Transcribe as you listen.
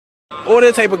What are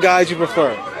the type of guys you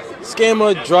prefer?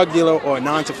 Scammer, drug dealer, or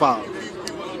 9 to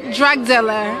 5? Drug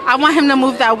dealer. I want him to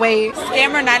move that weight.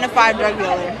 Scammer, 9 to 5, drug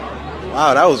dealer.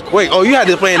 Wow, that was quick. Oh, you had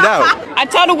this planned out. I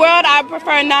tell the world I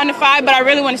prefer 9 to 5, but I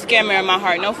really want a scammer in my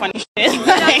heart. No funny shit.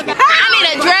 I need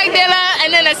a drug dealer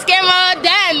and then a scammer,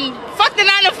 then fuck the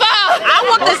 9 to 5. I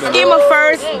want the scammer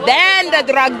first, then the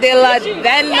drug dealer,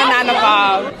 then the 9 to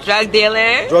 5. Drug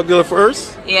dealer. Drug dealer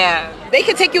first? Yeah. They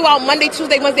can take you out Monday,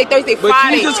 Tuesday, Wednesday, Thursday, But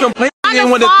Friday. you just complain.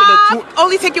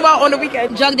 Only take you out on the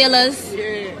weekend. Drug dealers.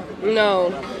 No.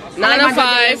 9 to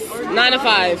 5. 9 to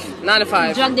 5. 9 to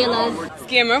 5. Drug dealers.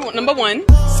 Scammer, number 1.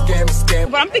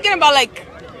 But I'm thinking about like,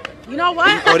 you know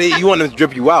what? Oh, you want them to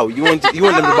drip you out. You want them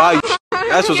to buy you.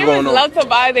 That's what's going on. Love to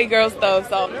buy the girl stuff,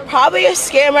 so probably a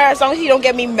scammer. As long as he don't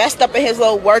get me messed up in his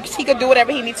little works, he could do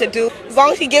whatever he needs to do. As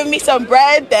long as he giving me some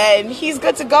bread, then he's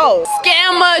good to go.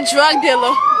 Scammer, drug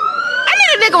dealer. I need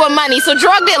a nigga with money, so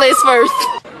drug dealer is first.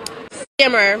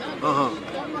 Scammer.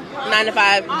 9 to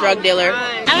 5, drug dealer.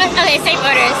 Okay, same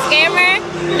order. Scammer,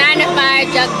 9 to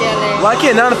 5, drug dealer. Why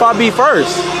can't 9 to 5 be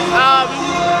first? 9 to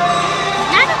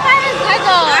 5 is good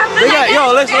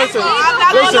though. Listen.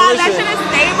 That shit is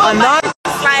stable.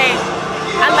 Like,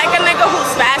 I like a nigga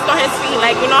who's fast on his feet.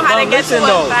 Like, you know how to get to it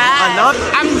fast.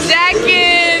 I'm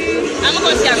jacking. I'm gonna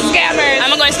go scammer.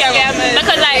 I'm gonna go scammer.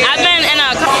 Because like I've been in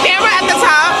a scammer at the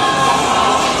top,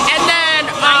 and then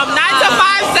 9 to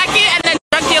 5 second, and then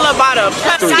drug dealer bottom.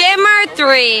 Scammer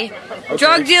 3, Okay.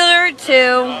 drug dealer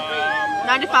 2,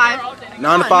 9 to 5.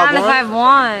 9 to 5 9 to 5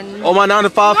 1. All my 9 to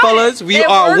 5 fellas, we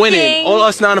are winning. All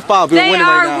us 9 to 5, we're winning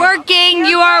right now. They are working.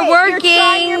 You are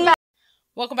working.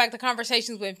 Welcome back to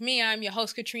Conversations with me. I'm your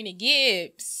host, Katrina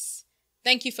Gibbs.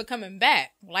 Thank you for coming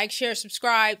back. Like, share,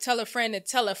 subscribe, tell a friend to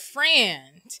tell a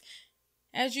friend.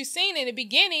 As you've seen in the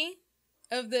beginning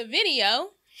of the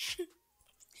video,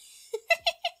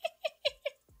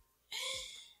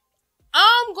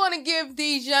 I'm going to give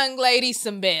these young ladies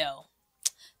some bail.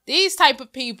 These type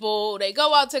of people, they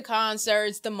go out to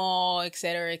concerts, the mall,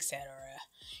 etc., etc.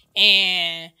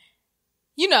 And,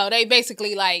 you know, they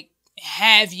basically like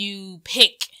have you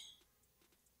pick.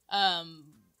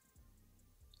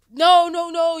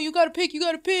 No, you gotta pick.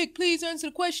 Please answer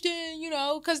the question, you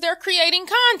know, because they're creating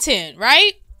content,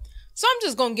 right? So I'm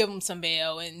just going to give them some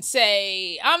bail and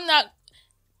say, I'm not...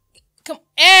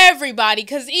 everybody,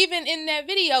 because even in that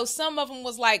video, some of them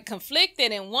was like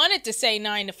conflicted and wanted to say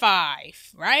 9 to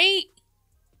 5, right?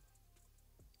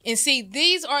 And see,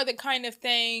 these are the kind of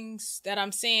things that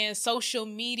I'm saying social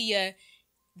media,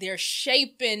 they're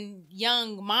shaping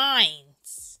young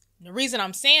minds. The reason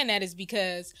I'm saying that is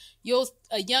because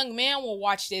a young man will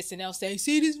watch this and they'll say,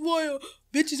 see, this is why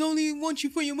bitches only want you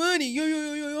for your money.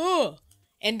 Yo.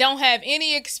 And don't have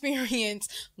any experience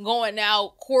going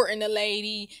out, courting a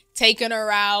lady, taking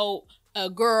her out, a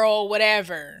girl,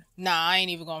 whatever. Nah, I ain't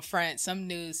even gonna front. Some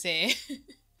dude said,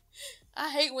 I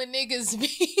hate when niggas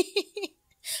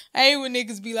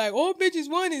be like, all bitches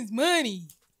want is money.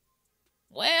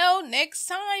 Well, next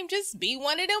time, just be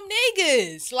one of them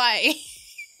niggas. Like,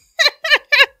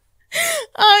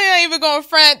 I ain't even gonna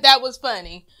front. That was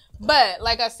funny. But,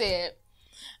 like I said,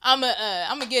 I'm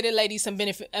gonna give the ladies a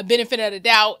benefit of the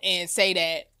doubt and say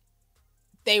that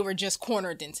they were just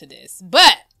cornered into this.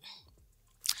 But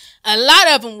a lot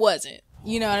of them wasn't.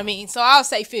 You know what I mean? So I'll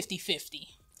say 50-50.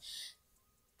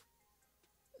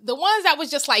 The ones that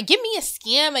was just like, give me a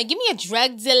scammer, give me a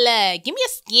drug dealer, give me a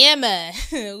scammer.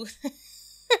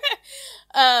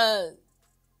 I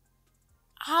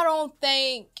don't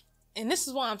think, and this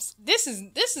is why this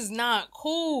is not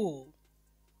cool.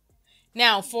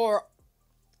 Now,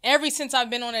 ever since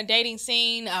I've been on a dating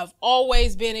scene, I've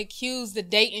always been accused of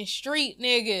dating street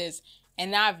niggas.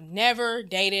 And I've never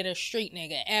dated a street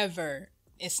nigga, ever.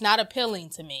 It's not appealing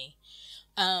to me.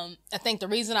 I think the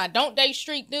reason I don't date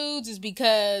street dudes is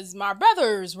because my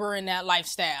brothers were in that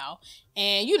lifestyle.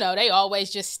 And, you know, they always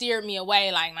just steered me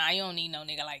away. Like, nah, you don't need no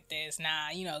nigga like this.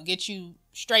 Nah, you know, get you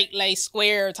straight lace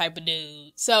square type of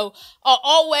dude. So I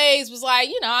always was like,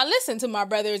 you know, I listened to my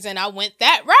brothers and I went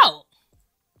that route.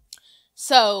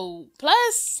 So,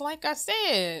 plus, like I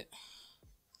said,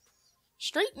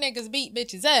 street niggas beat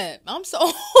bitches up. I'm so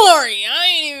sorry. I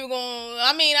ain't even gonna...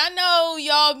 I mean, I know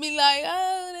y'all be like,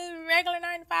 oh, the regular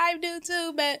 9 to 5 do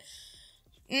too, but...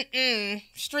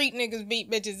 Street niggas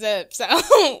beat bitches up. So,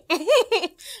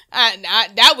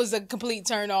 that was a complete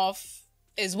turn off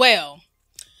as well.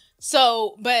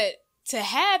 So, but to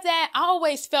have that, I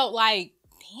always felt like,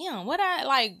 damn, what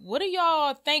do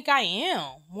y'all think I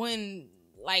am? When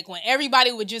Like when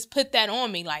everybody would just put that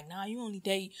on me, like, nah, you only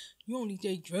date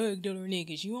drug dealer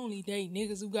niggas. You only date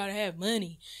niggas who gotta have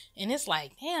money. And it's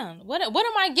like, damn, what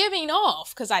am I giving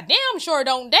off? Cause I damn sure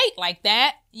don't date like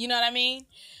that. You know what I mean?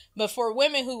 But for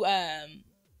women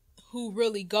who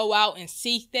really go out and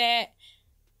seek that,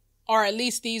 or at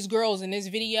least these girls in this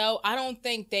video, I don't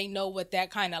think they know what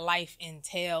that kind of life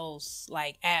entails,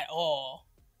 like, at all.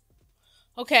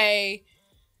 Okay.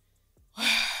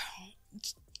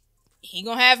 He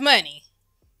gonna have money.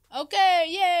 Okay,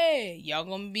 yay. Y'all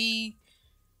gonna be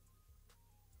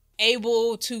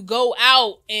able to go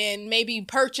out and maybe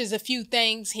purchase a few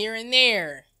things here and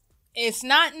there. It's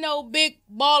not no big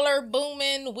baller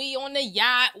booming. We on the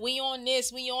yacht. We on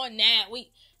this. We on that.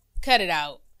 We cut it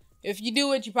out. If you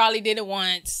do it, you probably did it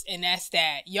once, and that's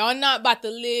that. Y'all not about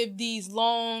to live these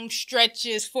long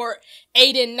stretches for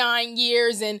 8 and 9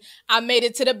 years, and I made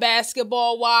it to the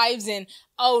Basketball Wives, and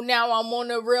oh, now I'm on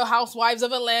the Real Housewives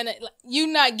of Atlanta. You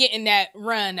not getting that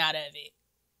run out of it.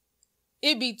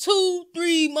 It'd be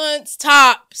 2-3 months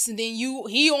tops, and then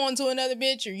he on to another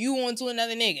bitch, or you on to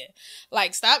another nigga.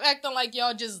 Like, stop acting like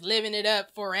y'all just living it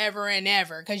up forever and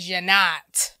ever, because you're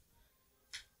not.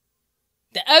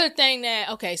 The other thing that,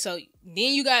 okay, so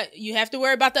then you have to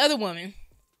worry about the other woman.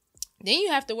 Then you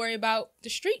have to worry about the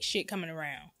street shit coming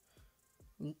around.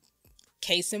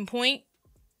 Case in point,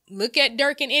 look at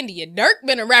Dirk in India. Dirk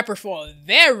been a rapper for a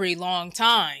very long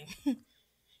time.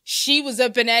 She was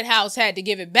up in that house, had to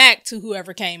give it back to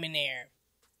whoever came in there.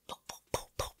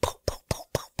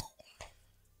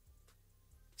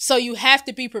 So you have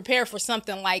to be prepared for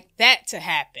something like that to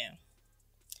happen.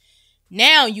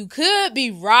 Now you could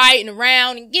be riding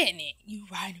around and getting it. You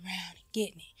riding around and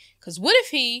getting it. Cause what if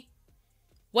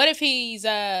he's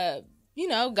gotta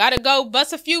go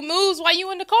bust a few moves while you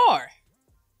in the car?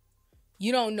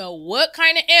 You don't know what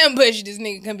kind of ambush this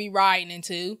nigga can be riding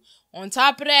into. On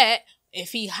top of that,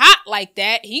 if he hot like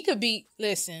that, he could be,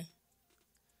 listen,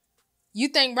 you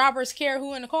think robbers care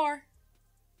who in the car?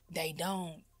 They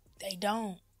don't. They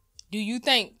don't. Do you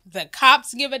think the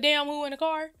cops give a damn who in the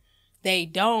car? They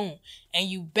don't. And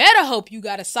you better hope you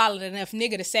got a solid enough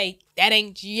nigga to say, that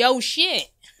ain't your shit.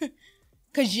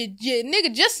 Cause your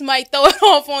nigga just might throw it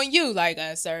off on you. Like,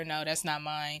 sir, no, that's not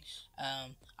mine.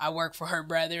 I work for her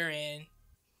brother, and,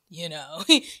 you know,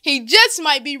 he just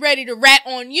might be ready to rat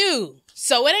on you.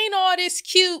 So it ain't all this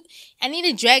cute, I need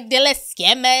a drug dealer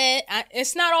scammer.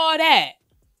 It's not all that.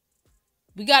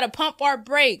 We gotta pump our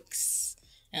brakes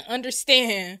and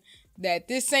understand that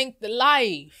this ain't the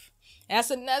life. That's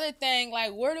another thing.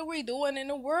 Like, what are we doing in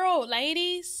the world,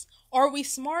 ladies? Are we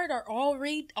smart or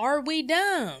are we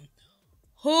dumb?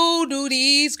 Who do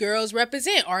these girls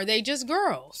represent? Are they just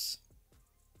girls?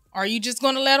 Are you just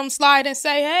going to let them slide and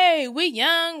say, hey, we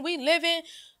young, we living,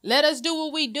 let us do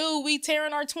what we do. We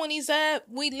tearing our 20s up.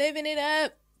 We living it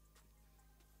up.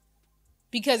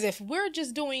 Because if we're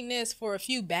just doing this for a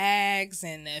few bags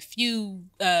and a few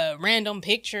random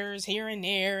pictures here and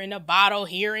there and a bottle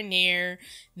here and there,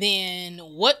 then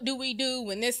what do we do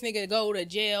when this nigga go to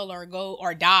jail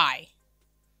or die?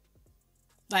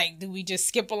 Like, do we just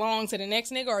skip along to the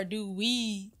next nigga, or do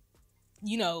we,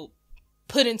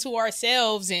 put into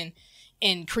ourselves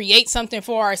and create something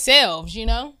for ourselves,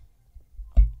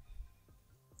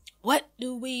 What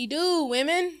do we do,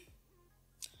 women?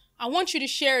 I want you to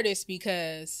share this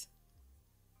because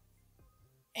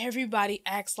everybody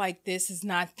acts like this is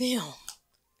not them.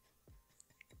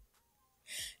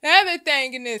 The other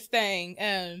thing in this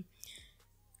thing,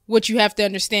 what you have to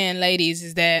understand, ladies,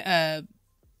 is that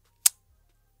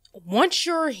once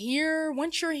you're here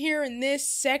in this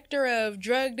sector of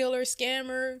drug dealer,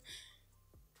 scammer,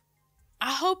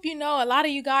 I hope you know a lot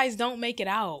of you guys don't make it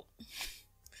out.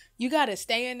 You got to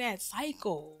stay in that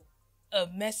cycle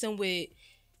of messing with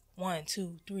 1,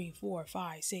 2, 3, 4,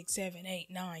 5, 6, 7, 8,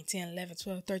 9, 10, 11,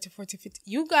 12, 13, 14, 15.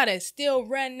 You gotta still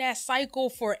run that cycle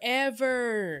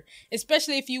forever.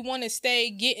 Especially if you want to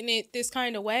stay getting it this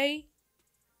kind of way.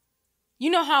 You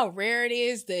know how rare it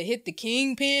is to hit the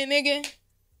kingpin, nigga?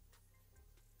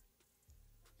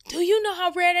 Do you know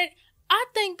how rare that? I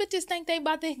think bitches think they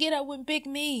about to get up with Big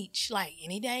Meech. Like,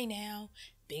 any day now,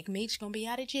 Big Meech gonna be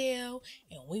out of jail.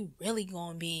 And we really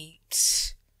gonna be...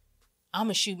 I'm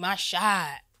gonna shoot my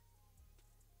shot.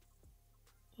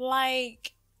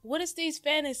 Like, what is these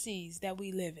fantasies that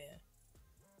we live in?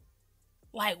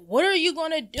 Like, what are you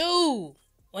gonna do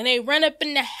when they run up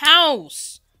in the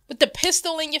house with the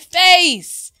pistol in your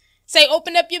face? Say,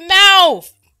 open up your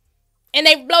mouth. And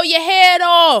they blow your head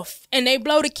off. And they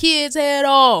blow the kid's head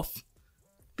off.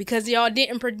 Because y'all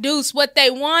didn't produce what they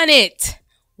wanted.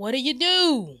 What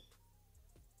do?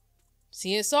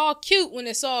 See, it's all cute when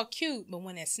it's all cute, but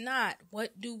when it's not,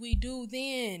 what do we do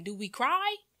then? Do we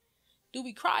cry? Do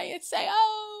we cry and say,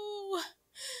 oh,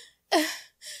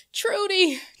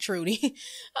 Trudy,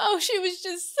 oh, she was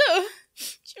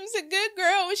a good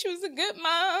girl, she was a good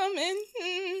mom, and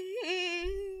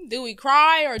do we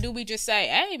cry, or do we just say,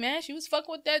 hey man, she was fucking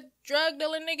with that drug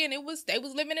dealer nigga and they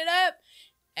was living it up.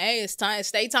 Hey, it's time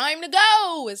to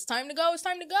go. It's time to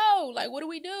go. Like, what do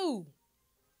we do?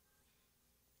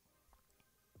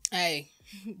 Hey,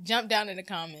 jump down in the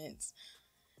comments.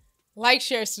 Like,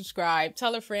 share, subscribe.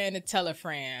 Tell a friend to tell a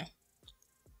friend.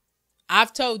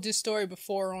 I've told this story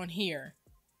before on here.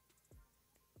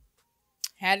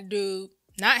 We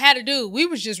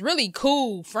was just really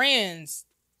cool friends.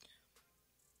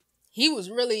 He was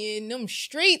really in them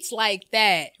streets like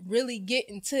that. Really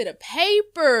getting to the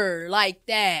paper like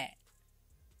that.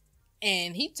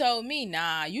 And he told me,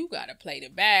 nah, you gotta play the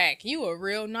back. You a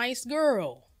real nice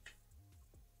girl.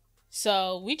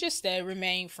 So we just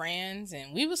remained friends,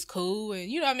 and we was cool, and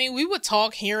you know what I mean, we would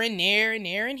talk here and there and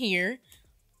there and here.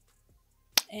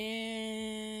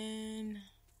 And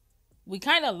we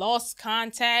kind of lost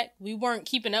contact. We weren't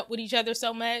keeping up with each other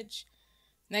so much.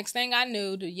 Next thing I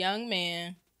knew, the young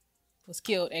man was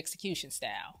killed execution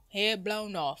style. Head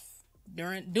blown off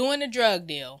doing a drug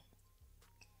deal.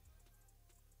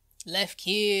 Left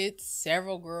kids,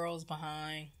 several girls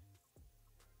behind.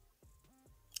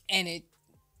 And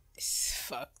it's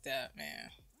fucked up,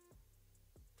 man.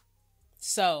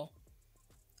 So,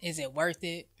 is it worth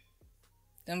it?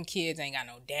 Them kids ain't got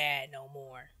no dad no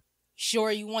more.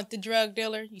 Sure you want the drug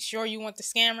dealer? You sure you want the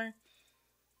scammer?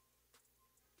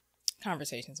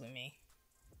 Conversations with me.